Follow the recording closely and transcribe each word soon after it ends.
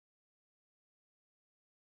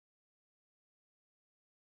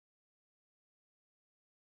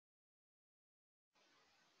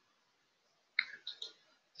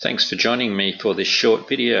Thanks for joining me for this short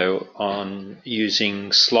video on using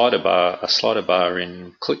a slider bar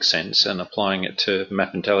in Qlik Sense and applying it to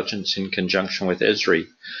map intelligence in conjunction with ESRI.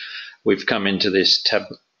 We've come into this tab,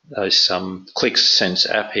 Qlik Sense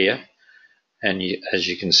app here, and as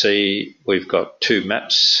you can see, we've got two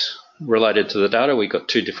maps related to the data. We've got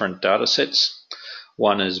two different data sets.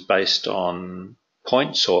 One is based on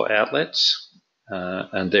points or outlets,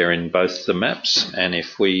 and they're in both the maps. And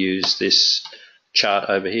if we use this chart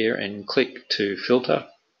over here in Qlik to filter,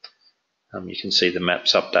 you can see the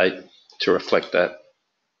maps update to reflect that.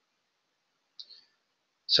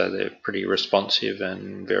 So they're pretty responsive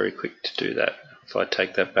and very quick to do that. If I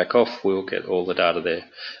take that back off, we'll get all the data there.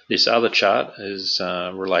 This other chart is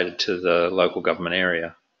related to the local government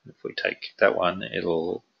area. If we take that one,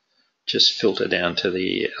 it'll just filter down to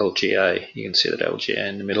the LGA. You can see that LGA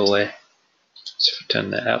in the middle there. So if we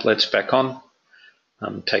turn the outlets back on,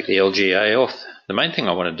 take the LGA off. The main thing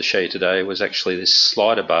I wanted to show you today was actually this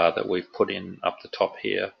slider bar that we've put in up the top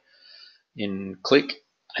here in Qlik,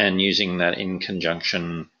 and using that in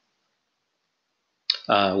conjunction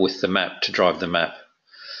with the map to drive the map.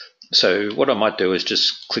 So what I might do is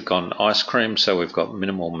just click on ice cream, so we've got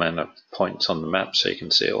minimal amount of points on the map, so you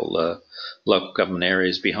can see all the local government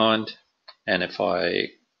areas behind. And if I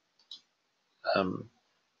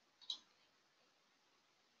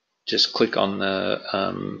just click on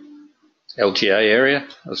the LGA area,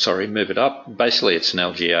 move it up. Basically it's an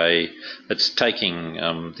LGA. It's taking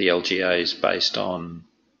the LGAs based on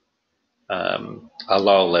a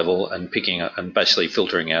lower level and picking up and basically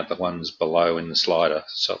filtering out the ones below in the slider.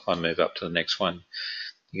 So if I move up to the next one,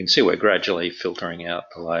 you can see we're gradually filtering out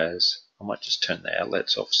the layers. I might just turn the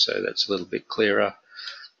outlets off so that's a little bit clearer.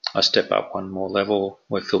 I step up one more level,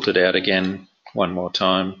 we're filtered out again one more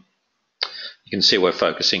time. You can see we're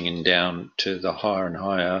focusing in down to the higher and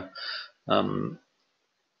higher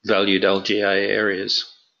valued LGA areas.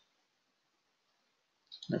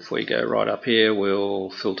 If we go right up here, we'll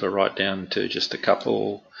filter right down to just a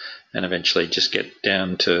couple and eventually just get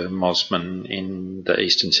down to Mosman in the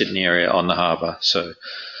Eastern Sydney area on the harbour, so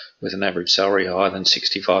with an average salary higher than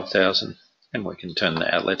 65,000. And we can turn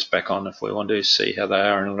the outlets back on if we want to see how they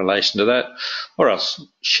are in relation to that, or else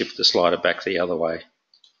shift the slider back the other way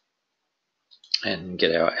and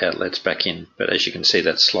get our outlets back in. But as you can see,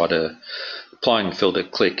 that slider applying filter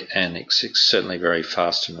Qlik, and it's certainly very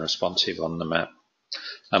fast and responsive on the map.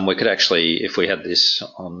 We could actually, if we had this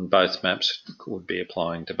on both maps, it would be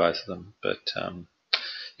applying to both of them, but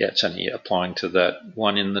yeah, it's only applying to that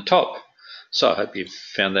one in the top. So I hope you've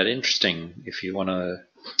found that interesting. If you want to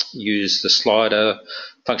use the slider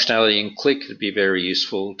functionality in Qlik, it'd be very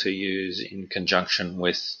useful to use in conjunction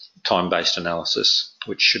with time-based analysis,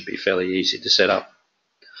 which should be fairly easy to set up.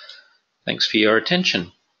 Thanks for your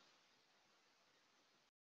attention.